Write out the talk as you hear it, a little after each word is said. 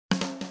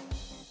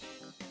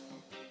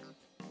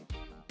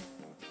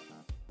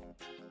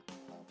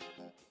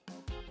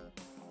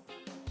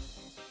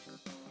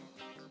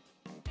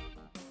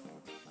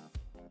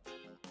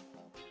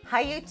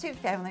Hi YouTube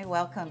family,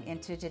 welcome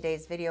into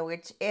today's video,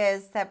 which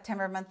is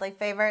September monthly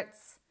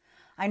favorites.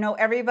 I know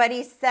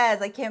everybody says,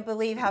 I can't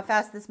believe how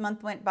fast this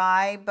month went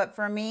by, but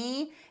for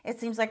me, it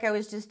seems like I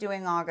was just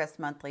doing August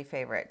monthly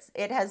favorites.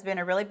 It has been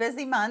a really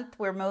busy month.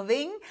 We're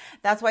moving.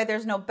 That's why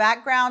there's no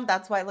background.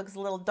 That's why it looks a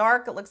little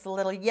dark. It looks a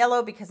little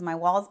yellow because my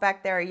walls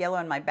back there are yellow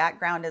and my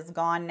background is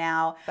gone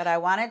now. But I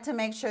wanted to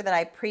make sure that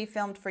I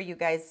pre-filmed for you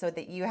guys so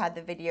that you had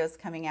the videos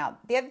coming out.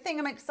 The other thing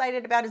I'm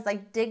excited about is I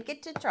did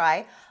get to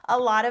try a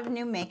lot of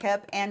new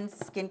makeup and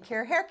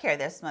skincare, hair care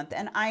this month,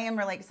 and I am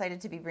really excited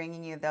to be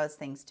bringing you those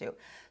things too.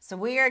 So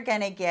we are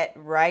going to get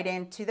right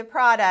into the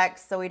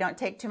products so we don't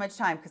take too much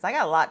time because I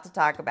got a lot to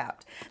talk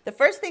about. The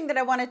first thing that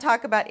I want to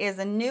talk about is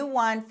a new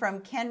one from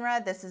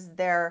Kenra. This is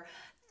their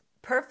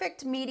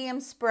Perfect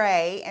Medium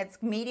Spray.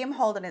 It's medium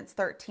hold and it's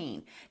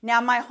 13. Now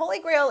my holy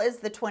grail is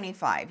the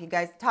 25. You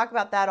guys talk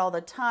about that all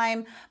the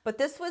time, but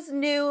this was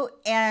new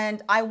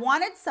and I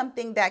wanted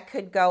something that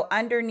could go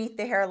underneath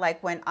the hair,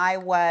 like when I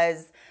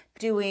was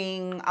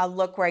doing a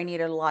look where I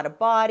needed a lot of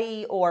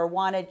body or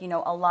wanted, you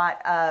know, a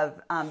lot of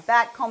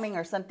back combing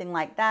or something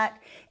like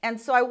that. And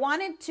so I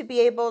wanted to be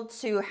able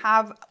to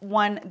have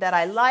one that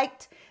I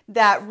liked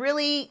that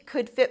really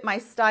could fit my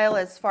style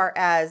as far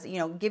as, you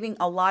know, giving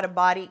a lot of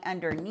body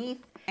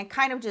underneath and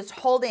kind of just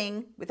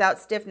holding without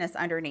stiffness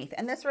underneath.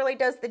 And this really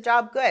does the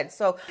job good.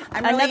 So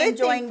I'm really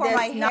enjoying this. For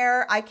my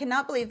hair, I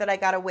cannot believe that I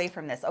got away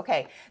from this.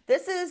 Okay,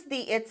 this is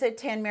the It's a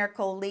 10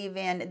 Miracle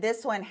Leave-In.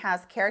 This one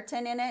has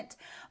keratin in it.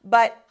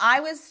 But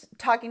I was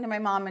talking to my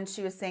mom and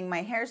she was saying,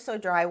 my hair's so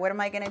dry, what am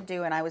I gonna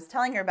do? And I was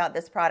telling her about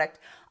this product.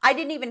 I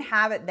didn't even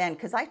have it then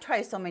because I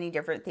try so many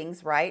different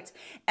things, right?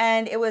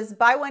 And it was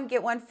buy one,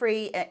 get one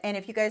free. And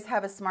if you guys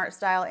have a Smart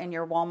Style in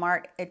your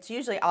Walmart, it's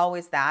usually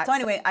always that. So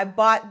anyway, I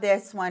bought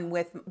this one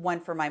with one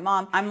for my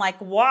mom. I'm like,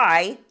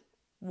 why?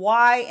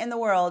 Why in the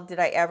world did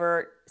I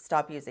ever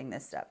stop using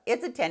this stuff?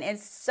 It's a 10.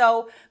 It's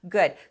so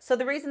good. So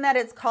the reason that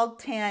it's called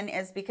 10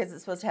 is because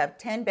it's supposed to have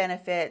 10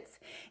 benefits,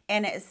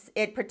 and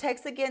it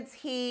protects against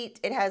heat.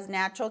 It has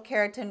natural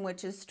keratin,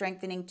 which is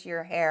strengthening to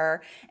your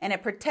hair, and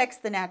it protects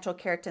the natural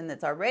keratin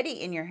that's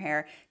already in your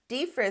hair,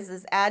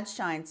 defrizzes, adds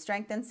shine,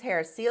 strengthens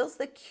hair, seals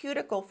the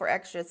cuticle for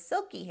extra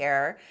silky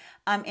hair,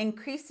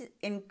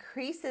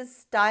 increases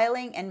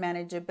styling and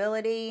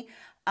manageability.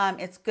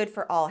 It's good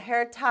for all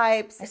hair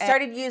types. I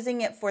started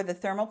using it for the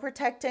thermal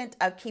protectant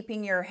of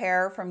keeping your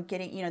hair from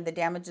getting, you know, the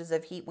damages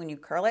of heat when you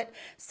curl it.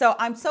 So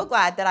I'm so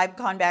glad that I've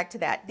gone back to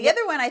that. The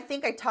other one I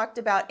think I talked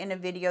about in a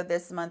video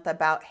this month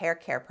about hair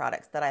care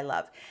products that I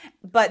love.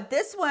 But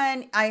this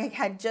one I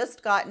had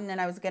just gotten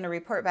and I was going to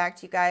report back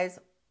to you guys.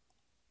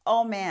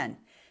 Oh man,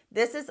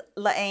 this is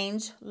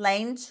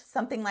Lange,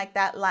 something like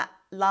that.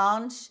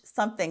 Lange,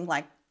 something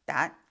like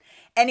that.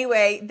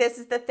 Anyway, this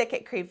is the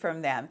Thicket cream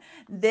from them.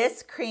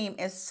 This cream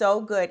is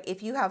so good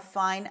if you have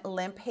fine,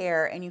 limp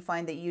hair and you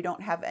find that you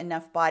don't have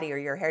enough body or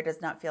your hair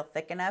does not feel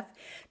thick enough.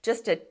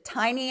 Just a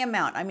tiny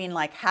amount, I mean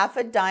like half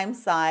a dime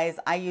size,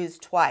 I use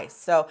twice.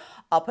 So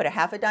I'll put a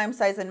half a dime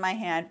size in my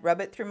hand,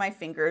 rub it through my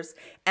fingers,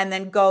 and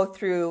then go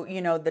through,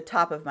 you know, the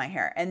top of my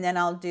hair. And then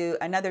I'll do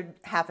another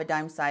half a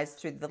dime size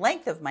through the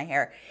length of my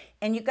hair.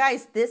 And you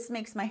guys, this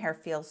makes my hair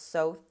feel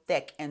so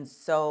thick and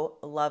so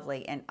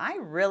lovely. And I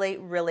really,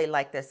 really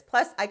like this.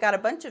 Plus, I got a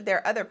bunch of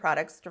their other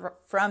products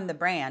from the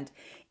brand,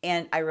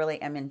 and I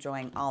really am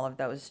enjoying all of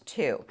those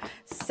too.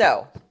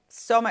 So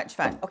much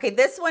fun. Okay,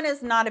 this one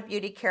is not a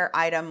beauty care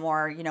item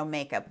or, you know,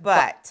 makeup,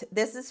 but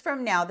this is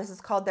from Now. This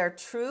is called their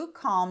True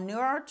Calm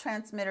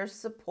Neurotransmitter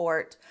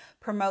Support,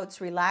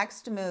 promotes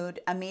relaxed mood,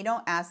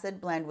 amino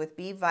acid blend with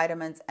B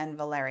vitamins and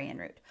valerian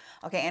root.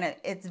 Okay, and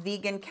it's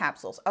vegan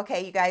capsules.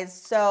 Okay, you guys,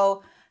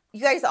 so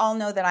you guys all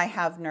know that I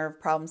have nerve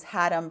problems,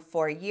 had them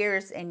for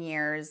years and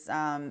years,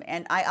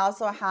 and I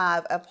also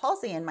have a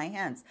palsy in my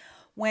hands.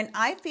 When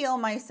I feel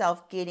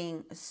myself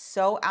getting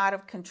so out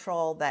of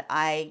control that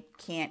I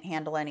can't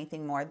handle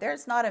anything more,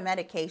 there's not a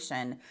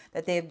medication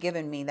that they've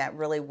given me that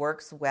really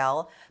works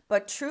well,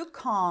 but True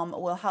Calm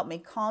will help me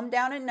calm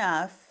down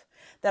enough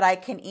that I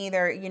can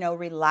either, you know,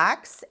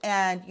 relax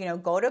and, you know,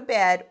 go to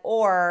bed,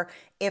 or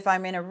if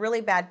I'm in a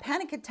really bad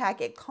panic attack,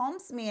 it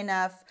calms me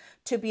enough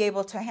to be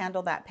able to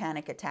handle that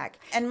panic attack.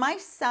 And my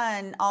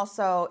son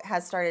also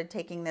has started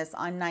taking this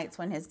on nights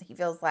when he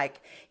feels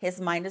like his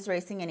mind is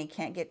racing and he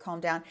can't get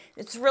calmed down.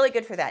 It's really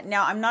good for that.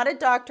 Now, I'm not a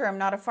doctor, I'm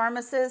not a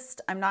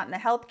pharmacist, I'm not in the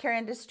healthcare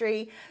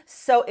industry.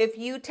 So if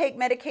you take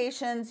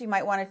medications, you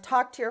might want to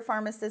talk to your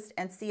pharmacist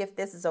and see if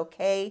this is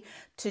okay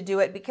to do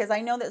it, because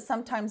I know that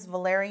sometimes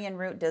valerian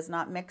root does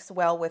not mix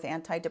well with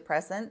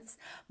antidepressants.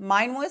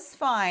 Mine was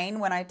fine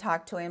when I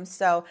talked to him.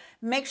 So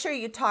make sure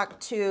you talk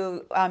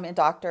to a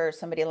doctor or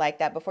somebody like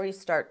that before you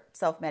start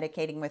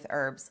self-medicating with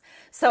herbs.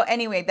 So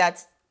anyway,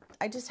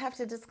 I just have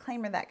to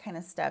disclaimer that kind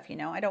of stuff, you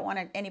know. I don't want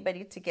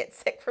anybody to get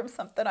sick from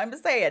something I'm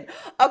saying.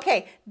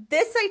 Okay,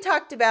 this I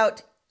talked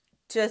about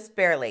just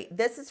barely.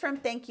 This is from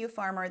Thank You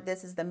Farmer.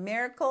 This is the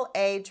Miracle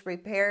Age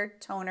Repair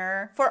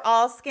Toner for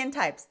all skin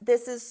types.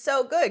 This is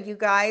so good, you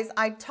guys.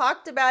 I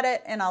talked about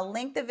it, and I'll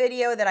link the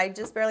video that I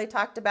just barely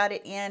talked about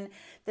it in.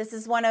 This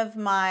is one of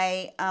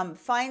my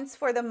finds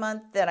for the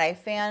month that I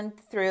found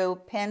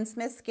through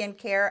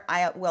Penn.Smith.Skincare.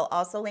 I will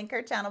also link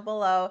her channel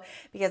below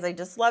because I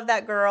just love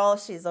that girl.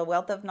 She's a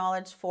wealth of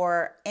knowledge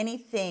for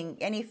anything,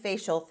 any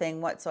facial thing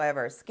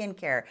whatsoever,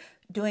 skincare,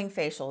 doing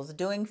facials,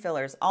 doing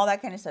fillers, all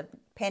that kind of stuff.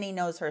 Penny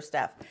knows her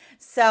stuff.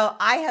 So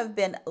I have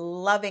been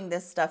loving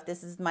this stuff.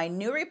 This is my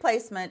new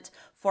replacement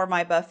for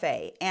my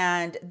buffet.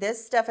 And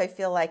this stuff I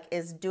feel like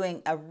is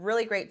doing a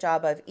really great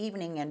job of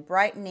evening and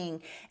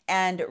brightening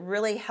and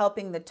really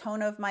helping the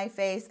tone of my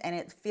face. And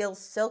it feels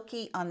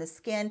silky on the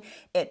skin.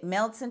 It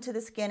melts into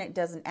the skin. It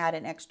doesn't add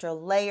an extra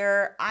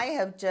layer. I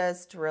have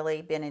just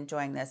really been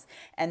enjoying this.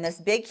 And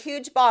this big,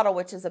 huge bottle,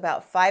 which is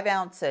about 5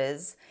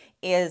 ounces,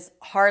 is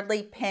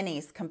hardly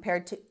pennies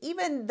compared to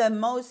even the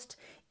most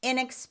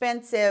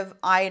inexpensive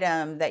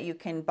item that you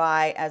can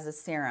buy as a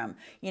serum.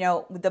 You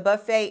know, the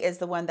buffet is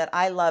the one that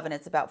I love, and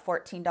it's about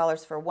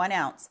 $14 for 1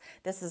 ounce.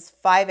 This is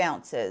 5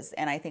 ounces,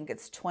 and I think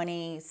it's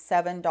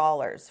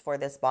 $27 for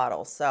this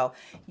bottle. So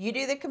you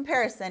do the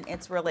comparison,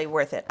 it's really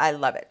worth it. I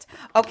love it.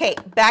 Okay,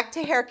 back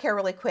to hair care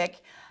really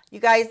quick.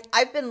 You guys,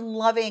 I've been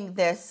loving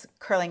this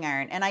curling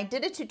iron, and I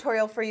did a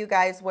tutorial for you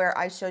guys where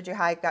I showed you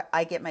how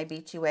I get my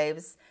beachy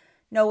waves.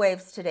 No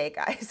waves today,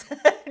 guys,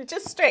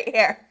 just straight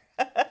hair.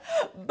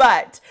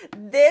 But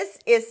this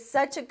is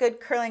such a good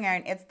curling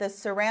iron. It's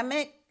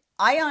the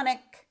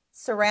ionic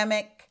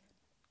ceramic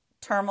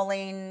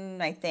tourmaline,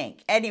 I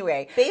think.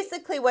 Anyway,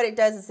 basically what it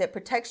does is it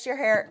protects your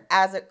hair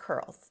as it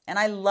curls. And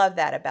I love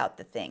that about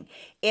the thing.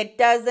 It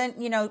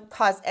doesn't, you know,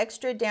 cause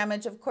extra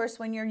damage. Of course,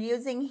 when you're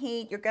using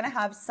heat, you're going to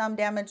have some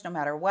damage no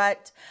matter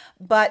what.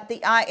 But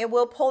it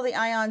will pull the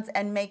ions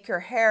and make your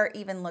hair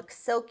even look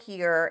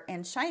silkier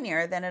and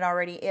shinier than it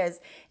already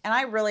is. And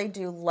I really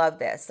do love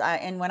this.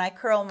 And when I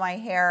curl my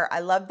hair,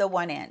 I love the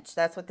 1 inch.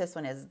 That's what this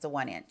one is. It's a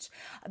 1 inch.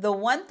 The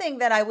one thing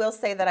that I will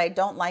say that I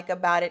don't like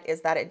about it is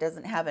that it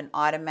doesn't have an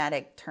automatic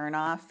turn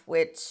off,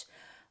 which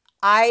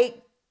I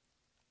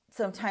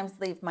sometimes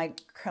leave my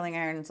curling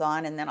irons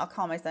on, and then I'll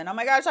call my son, oh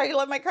my gosh, I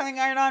love my curling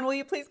iron on. Will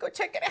you please go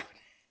check it out?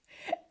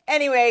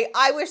 Anyway,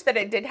 I wish that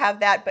it did have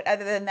that, but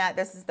other than that,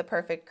 this is the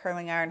perfect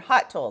curling iron.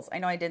 Hot tools. I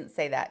know I didn't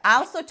say that. I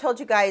also told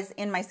you guys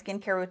in my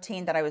skincare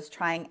routine that I was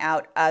trying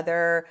out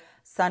other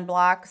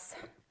sunblocks.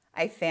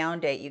 I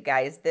found it, you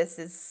guys. This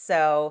is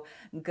so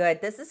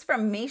good. This is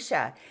from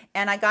Misha,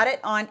 and I got it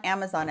on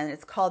Amazon, and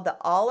it's called the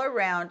All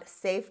Around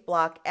Safe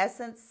Block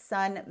Essence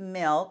Sun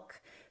Milk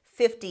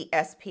 50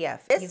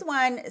 SPF. This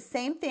one,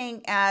 same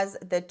thing as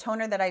the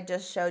toner that I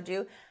just showed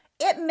you.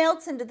 It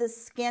melts into the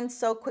skin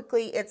so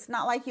quickly. It's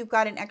not like you've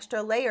got an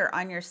extra layer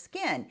on your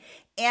skin.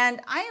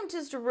 And I am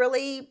just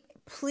really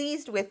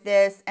pleased with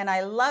this, and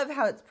I love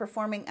how it's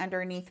performing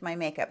underneath my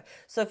makeup.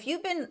 So if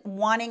you've been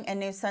wanting a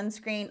new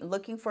sunscreen,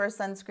 looking for a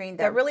sunscreen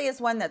that really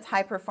is one that's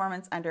high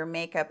performance under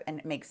makeup and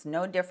it makes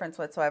no difference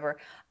whatsoever,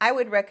 I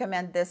would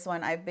recommend this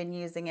one. I've been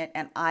using it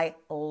and I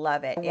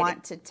love it. I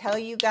want to tell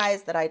you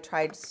guys that I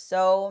tried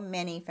so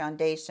many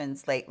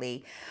foundations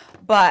lately,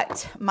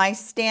 but my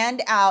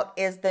standout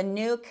is the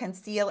new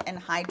Conceal and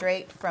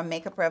Hydrate from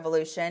Makeup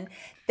Revolution.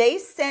 They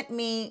sent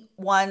me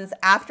ones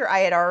after I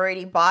had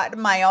already bought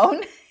my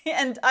own.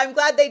 And I'm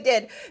glad they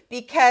did,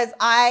 because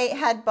I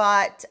had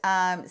bought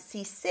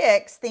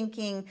C6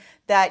 thinking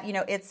that, you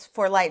know, it's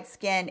for light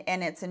skin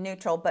and it's a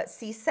neutral, but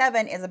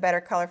C7 is a better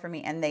color for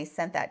me, and they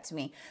sent that to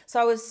me. So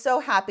I was so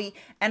happy.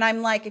 And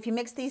I'm like, if you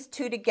mix these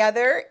two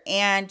together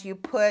and you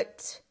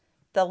put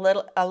a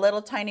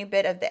little tiny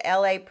bit of the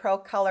LA Pro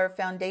Color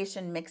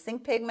Foundation Mixing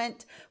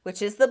Pigment,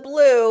 which is the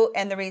blue,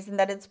 and the reason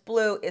that it's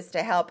blue is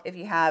to help if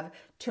you have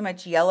too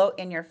much yellow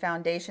in your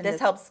foundation. This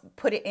helps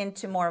put it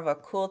into more of a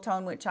cool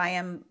tone, which I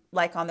am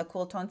like on the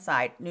cool tone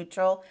side,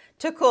 neutral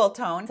to cool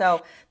tone.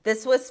 So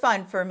this was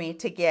fun for me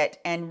to get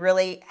and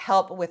really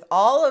help with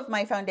all of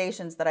my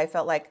foundations that I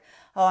felt like,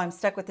 oh, I'm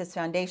stuck with this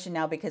foundation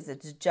now because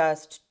it's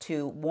just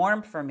too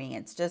warm for me.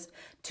 It's just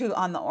too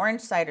on the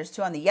orange side or it's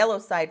too on the yellow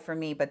side for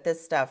me, but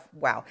this stuff,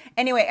 wow.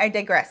 Anyway, I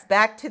digress.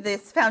 Back to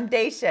this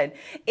foundation.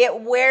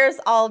 It wears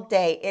all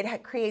day.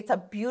 It creates a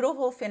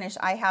beautiful finish.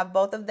 I have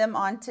both of them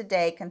on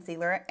today,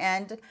 concealer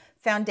and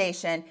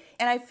foundation.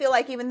 And I feel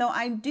like even though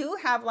I do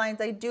have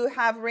lines, I do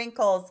have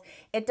wrinkles,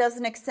 it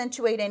doesn't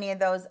accentuate any of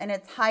those, and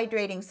it's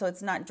hydrating, so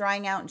it's not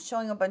drying out and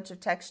showing a bunch of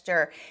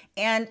texture.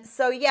 And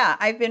so yeah,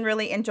 I've been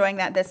really enjoying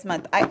that this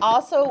month. I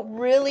also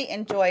really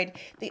enjoyed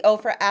the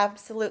Ofra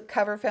Absolute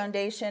Cover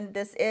Foundation.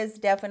 This is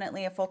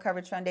definitely a full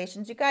coverage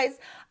foundation. You guys,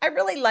 I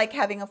really like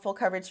having a full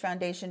coverage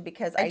foundation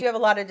because I do have a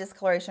lot of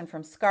discoloration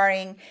from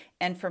scarring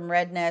and from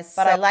redness,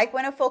 but I like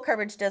when a full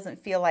coverage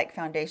doesn't feel like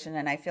foundation,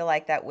 and I feel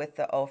like that with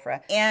the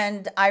Ofra.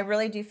 And I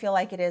really do feel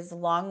like it is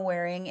long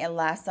wearing. It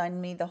lasts on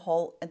me the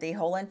whole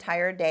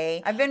entire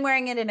day. I've been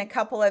wearing it in a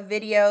couple of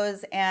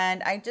videos,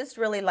 and I just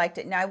really liked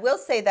it. Now I will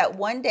say that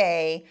one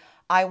day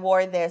I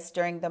wore this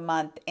during the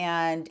month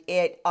and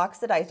it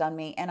oxidized on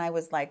me and I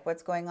was like,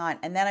 what's going on?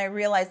 And then I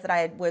realized that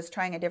I was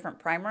trying a different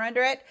primer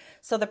under it.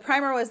 So the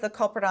primer was the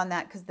culprit on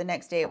that because the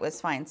next day it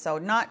was fine. So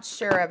not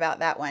sure about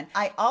that one.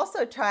 I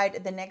also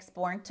tried the NYX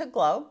Born to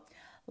Glow.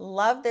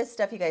 Love this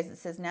stuff, you guys. It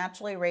says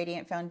Naturally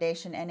Radiant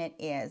Foundation, and it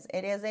is.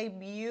 It is a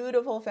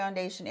beautiful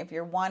foundation if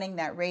you're wanting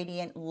that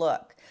radiant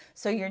look.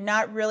 So you're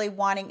not really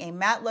wanting a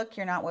matte look.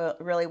 You're not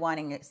really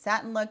wanting a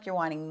satin look. You're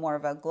wanting more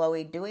of a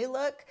glowy, dewy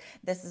look.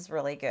 This is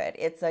really good.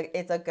 It's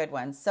a good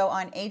one. So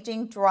on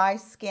aging dry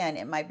skin,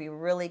 it might be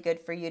really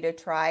good for you to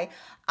try.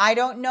 I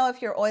don't know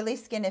if you're oily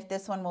skin, if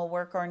this one will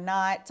work or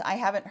not. I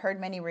haven't heard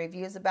many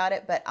reviews about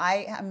it, but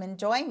I am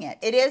enjoying it.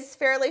 It is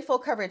fairly full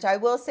coverage. I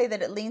will say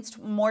that it leans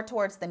more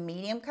towards the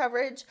medium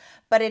coverage,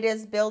 but it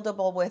is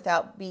buildable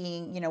without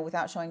being,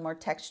 without showing more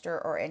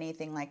texture or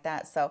anything like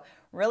that. So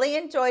really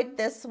enjoyed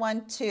this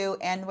one too,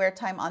 and wear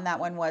time on that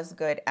one was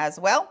good as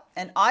well.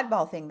 An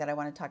oddball thing that I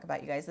want to talk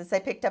about, you guys, this I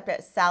picked up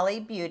at Sally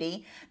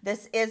Beauty.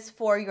 This is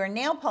for your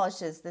nail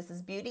polishes. This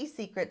is Beauty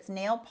Secrets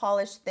Nail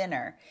Polish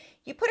Thinner.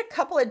 You put a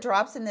couple of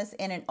drops in this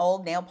in an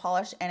old nail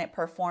polish and it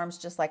performs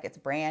just like it's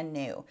brand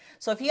new.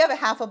 So if you have a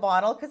half a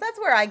bottle, because that's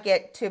where I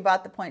get to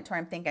about the point where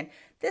I'm thinking,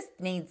 this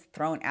needs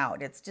thrown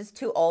out. It's just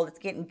too old. It's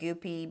getting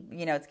goopy.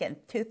 It's getting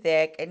too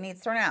thick. It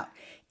needs thrown out.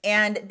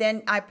 And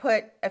then I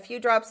put a few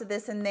drops of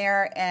this in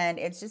there and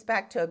it's just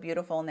back to a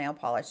beautiful nail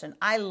polish. And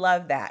I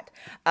love that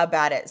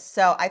about it.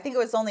 So I think it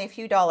was only a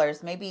few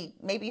dollars, maybe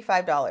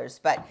 $5,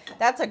 but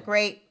that's a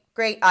great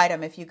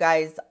item if you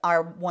guys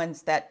are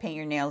ones that paint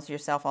your nails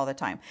yourself all the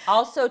time.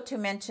 Also to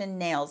mention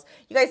nails,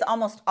 you guys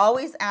almost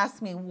always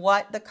ask me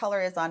what the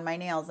color is on my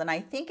nails. And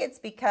I think it's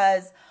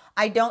because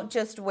I don't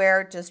just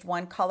wear just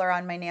one color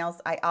on my nails.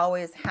 I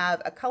always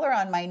have a color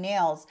on my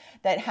nails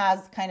that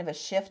has kind of a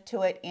shift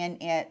to it in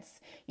its,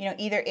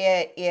 either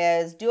it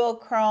is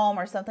duochrome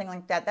or something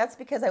like that. That's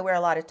because I wear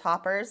a lot of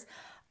toppers.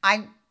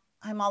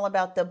 I'm all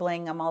about the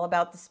bling. I'm all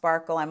about the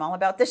sparkle. I'm all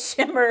about the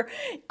shimmer.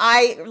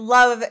 I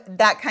love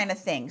that kind of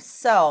thing.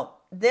 So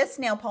this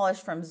nail polish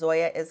from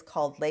Zoya is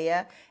called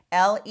Leia,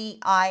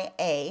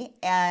 L-E-I-A,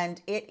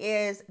 and it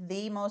is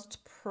the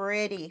most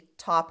pretty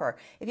topper.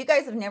 If you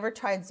guys have never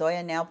tried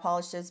Zoya nail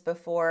polishes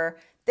before,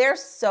 they're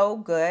so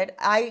good.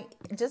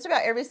 Just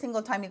about every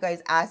single time you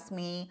guys ask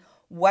me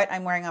what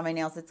I'm wearing on my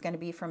nails, it's going to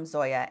be from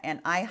Zoya.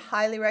 And I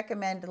highly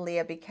recommend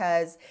Leia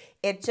because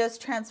it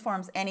just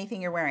transforms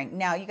anything you're wearing.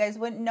 Now, you guys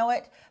wouldn't know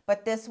it,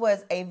 but this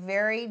was a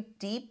very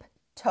deep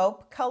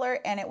taupe color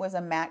and it was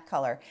a matte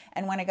color.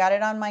 And when I got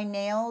it on my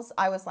nails,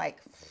 I was like,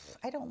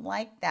 I don't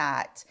like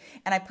that.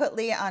 And I put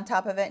Leia on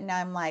top of it and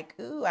I'm like,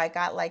 ooh, I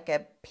got like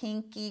a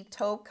pinky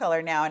taupe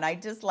color now and I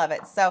just love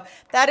it. So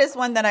that is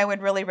one that I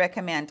would really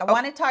recommend. I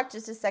want to talk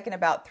just a second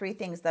about 3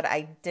 things that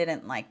I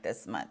didn't like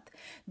this month.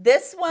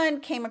 This one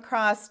came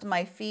across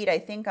my feed, I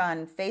think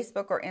on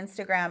Facebook or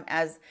Instagram,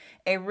 as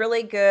a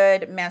really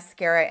good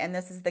mascara, and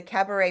this is the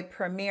Cabaret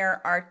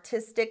Premier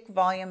Artistic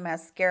Volume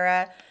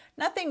Mascara.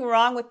 Nothing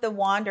wrong with the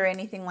wand or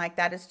anything like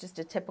that. It's just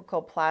a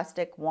typical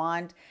plastic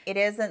wand. It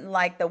isn't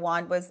like the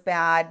wand was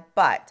bad,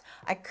 but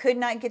I could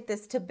not get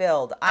this to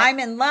build. I'm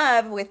in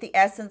love with the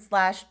Essence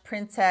Lash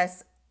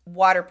Princess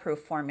waterproof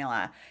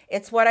formula.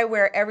 It's what I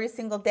wear every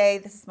single day.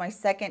 This is my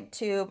second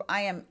tube.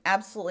 I am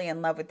absolutely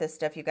in love with this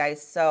stuff, you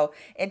guys. So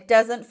it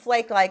doesn't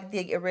flake like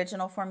the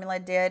original formula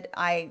did,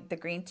 the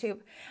green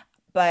tube,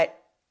 but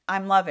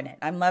I'm loving it.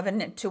 I'm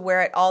loving it to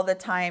wear it all the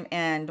time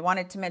and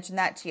wanted to mention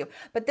that to you.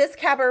 But this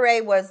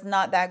Cabaret was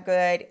not that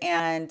good,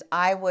 and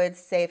I would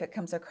say if it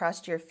comes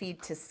across your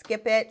feed to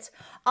skip it.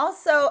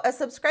 Also, a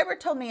subscriber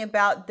told me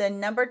about the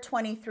number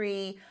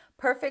 23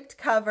 Perfect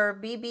Cover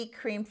BB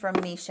Cream from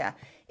Misha.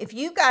 If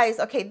you guys,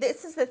 okay,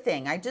 this is the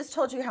thing. I just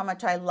told you how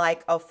much I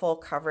like a full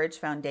coverage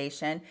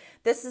foundation.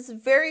 This is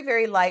very,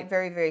 very light,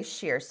 very, very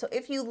sheer. So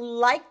if you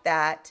like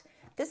that,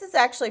 this is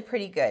actually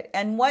pretty good.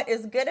 And what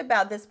is good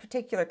about this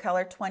particular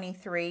color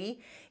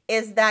 23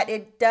 is that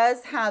it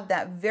does have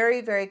that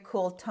very, very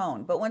cool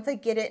tone. But once I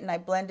get it and I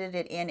blended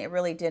it in, it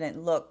really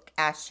didn't look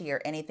ashy or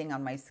anything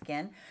on my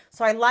skin.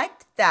 So I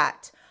liked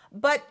that.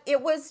 But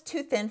it was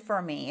too thin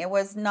for me. It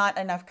was not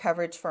enough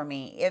coverage for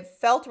me. It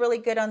felt really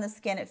good on the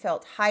skin. It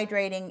felt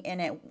hydrating and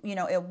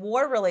it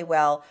wore really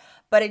well,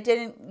 but it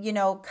didn't,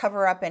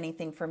 cover up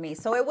anything for me.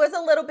 So it was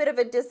a little bit of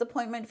a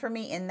disappointment for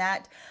me in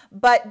that,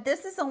 but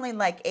this is only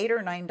like $8 or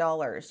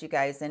 $9, you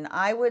guys. And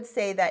I would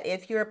say that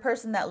if you're a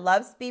person that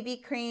loves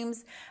BB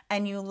creams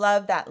and you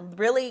love that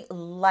really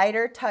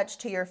lighter touch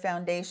to your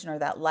foundation or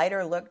that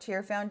lighter look to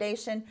your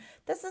foundation,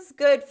 this is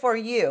good for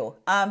you.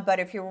 But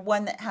if you're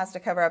one that has to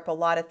cover up a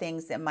lot of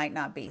things, it might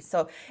not be.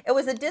 So it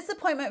was a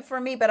disappointment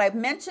for me, but I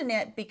mention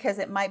it because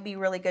it might be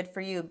really good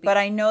for you. But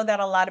I know that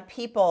a lot of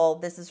people,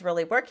 this is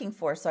really working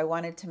for. So I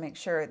wanted to make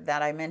sure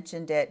that I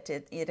mentioned it.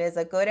 It is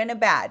a good and a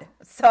bad.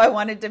 So I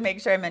wanted to make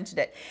sure I mentioned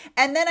it.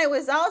 And then I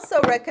was also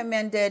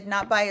recommended,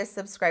 not by a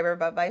subscriber,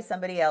 but by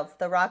somebody else,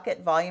 the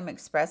Rocket Volume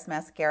Express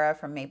Mascara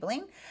from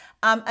Maybelline.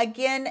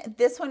 Again,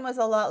 this one was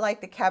a lot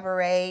like the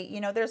Cabaret.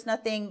 You know, there's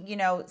nothing, you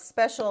know,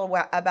 special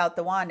about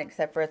the wand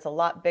except for it's a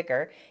lot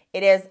bigger.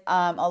 It is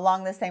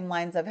along the same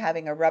lines of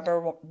having a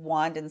rubber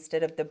wand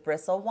instead of the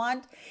bristle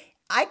wand.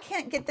 I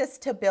can't get this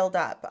to build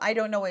up. I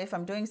don't know if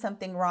I'm doing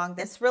something wrong.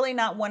 It's really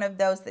not one of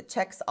those that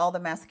checks all the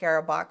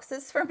mascara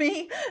boxes for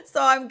me. So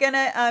I'm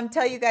gonna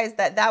tell you guys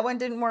that that one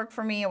didn't work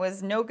for me. It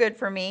was no good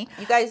for me.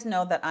 You guys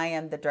know that I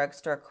am the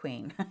drugstore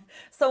queen.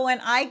 So when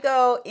I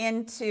go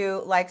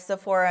into like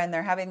Sephora and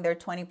they're having their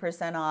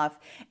 20% off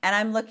and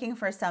I'm looking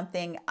for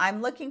something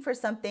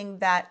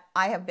that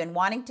I have been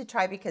wanting to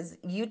try because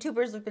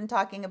YouTubers have been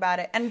talking about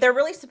it. And they're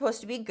really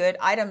supposed to be good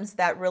items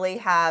that really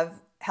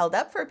have held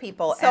up for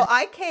people. So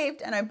I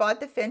caved and I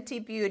bought the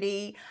Fenty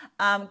Beauty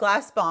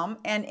glass balm,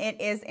 and it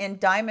is in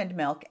Diamond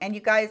Milk. And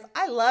you guys,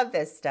 I love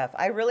this stuff.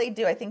 I really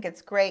do. I think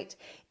it's great.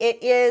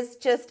 It is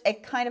just a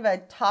kind of a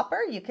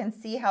topper. You can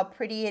see how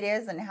pretty it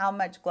is and how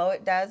much glow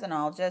it does. And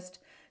I'll just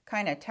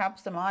kind of tap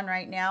some on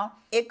right now.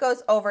 It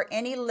goes over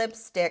any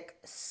lipstick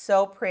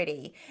so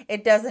pretty.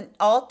 It doesn't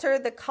alter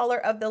the color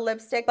of the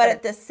lipstick, but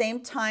at the same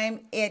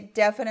time, it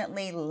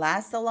definitely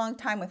lasts a long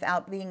time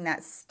without being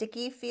that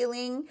sticky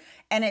feeling.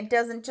 And it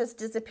doesn't just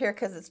disappear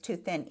because it's too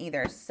thin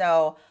either.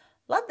 So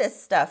love this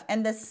stuff.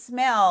 And the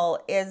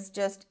smell is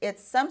just,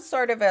 it's some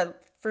sort of a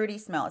fruity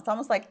smell. It's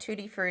almost like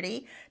Tutti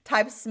Frutti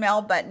type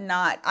smell, but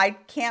not. I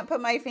can't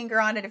put my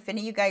finger on it. If any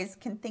of you guys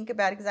can think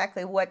about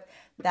exactly what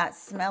that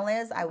smell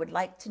is, I would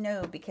like to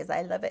know because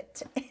I love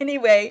it.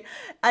 Anyway,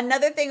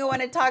 another thing I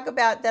want to talk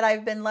about that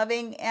I've been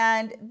loving,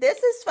 and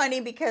this is funny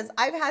because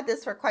I've had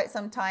this for quite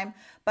some time,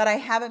 but I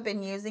haven't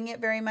been using it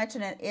very much,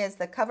 and it is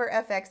the Cover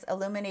FX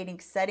Illuminating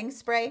Setting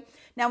Spray.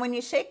 Now, when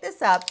you shake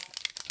this up,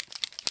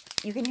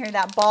 you can hear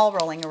that ball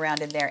rolling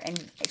around in there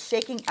and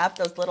shaking up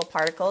those little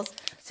particles.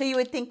 So you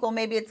would think, well,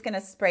 maybe it's going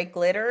to spray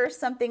glitter or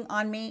something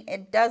on me.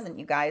 It doesn't,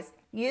 you guys.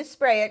 You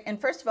spray it,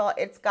 and first of all,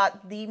 it's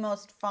got the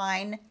most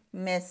fine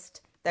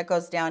mist that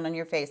goes down on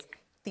your face.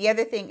 The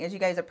other thing is you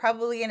guys are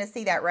probably going to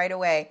see that right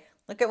away.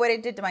 Look at what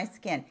it did to my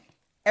skin.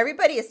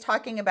 Everybody is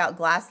talking about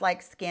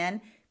glass-like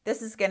skin.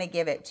 This is going to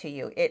give it to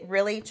you. It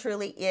really,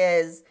 truly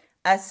is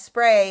a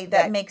spray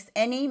that makes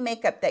any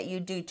makeup that you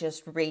do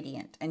just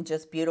radiant and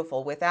just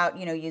beautiful without,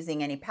 you know,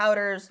 using any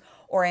powders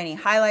or any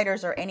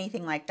highlighters or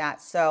anything like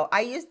that. So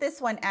I use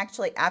this one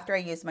actually after I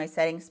use my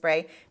setting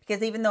spray,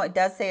 because even though it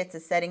does say it's a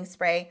setting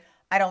spray,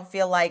 I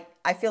feel like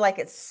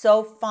it's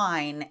so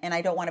fine and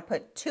I don't want to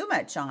put too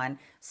much on.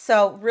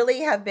 So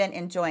really have been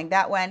enjoying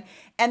that one.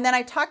 And then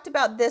I talked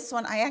about this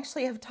one. I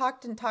actually have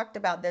talked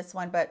about this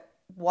one, but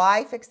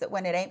why fix it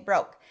when it ain't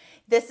broke?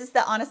 This is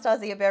the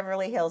Anastasia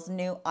Beverly Hills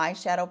new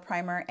eyeshadow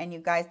primer. And you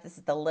guys, this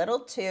is the little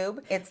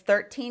tube. It's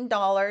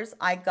 $13.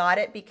 I got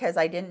it because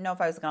I didn't know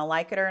if I was going to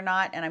like it or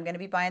not. And I'm going to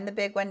be buying the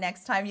big one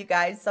next time, you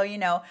guys, so you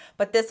know.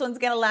 But this one's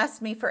going to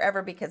last me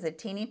forever because a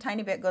teeny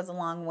tiny bit goes a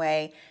long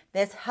way.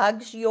 This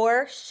hugs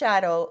your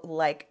shadow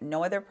like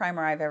no other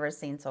primer I've ever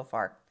seen so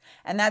far.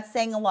 And that's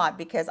saying a lot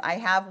because I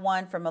have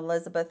one from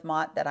Elizabeth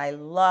Mott that I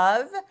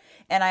love.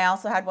 And I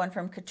also had one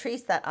from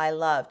Catrice that I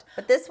loved.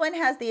 But this one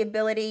has the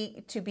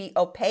ability to be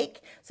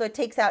opaque. So it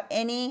takes out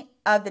any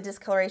of the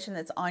discoloration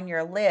that's on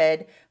your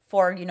lid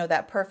for, you know,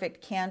 that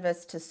perfect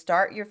canvas to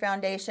start your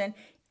foundation.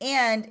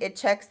 And it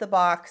checks the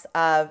box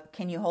of,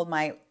 can you hold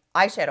my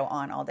eyeshadow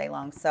on all day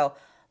long? So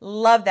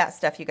love that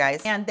stuff, you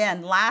guys. And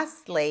then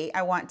lastly,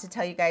 I want to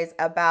tell you guys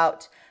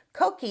about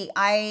Kokie.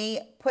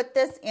 I put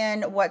this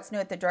in what's new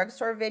at the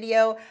drugstore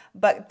video,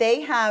 but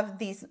they have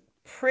these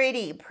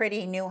pretty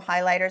new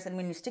highlighters, and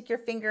when you stick your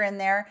finger in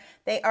there,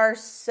 they are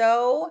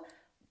so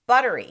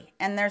buttery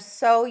and they're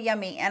so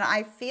yummy, and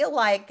I feel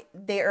like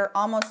they are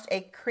almost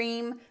a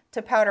cream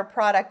to powder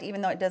product,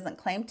 even though it doesn't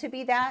claim to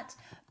be that.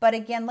 But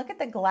again, look at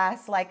the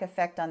glass-like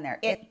effect on there.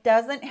 It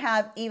doesn't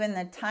have even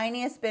the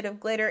tiniest bit of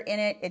glitter in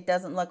it. It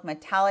doesn't look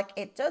metallic.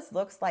 It just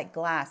looks like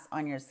glass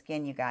on your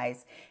skin, you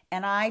guys.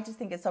 And I just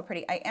think it's so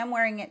pretty. I am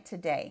wearing it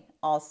today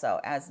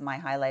also as my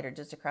highlighter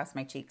just across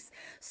my cheeks.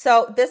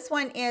 So this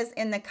one is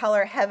in the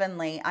color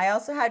Heavenly. I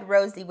also had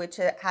Rosy, which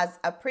has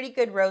a pretty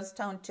good rose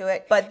tone to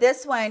it. But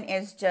this one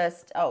is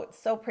just, oh,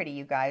 it's so pretty,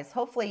 you guys.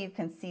 Hopefully you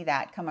can see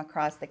that come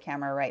across the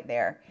camera right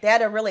there. They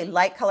had a really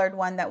light colored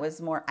one that was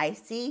more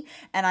icy,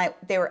 and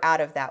they were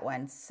out of that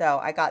one. So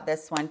I got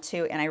this one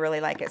too, and I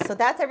really like it. So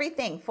that's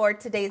everything for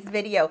today's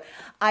video.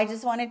 I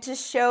just wanted to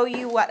show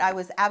you what I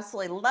was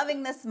absolutely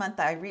loving this month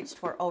that I reached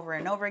for over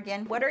and over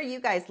again. What are you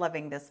guys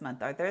loving this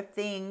month? Are there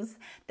things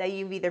that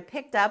you've either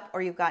picked up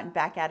or you've gotten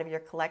back out of your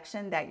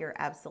collection that you're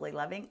absolutely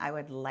loving? I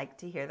would like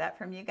to hear that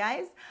from you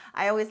guys.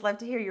 I always love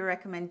to hear your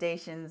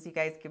recommendations. You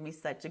guys give me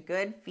such a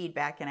good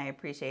feedback, and I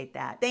appreciate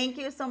that. Thank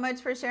you so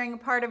much for sharing a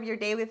part of your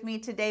day with me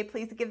today.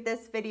 Please give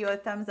this video a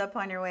thumbs up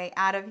on your way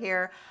out of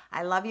here.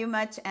 I love you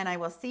much, and I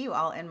will see you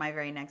all in my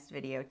very next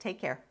video.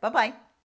 Take care. Bye-bye.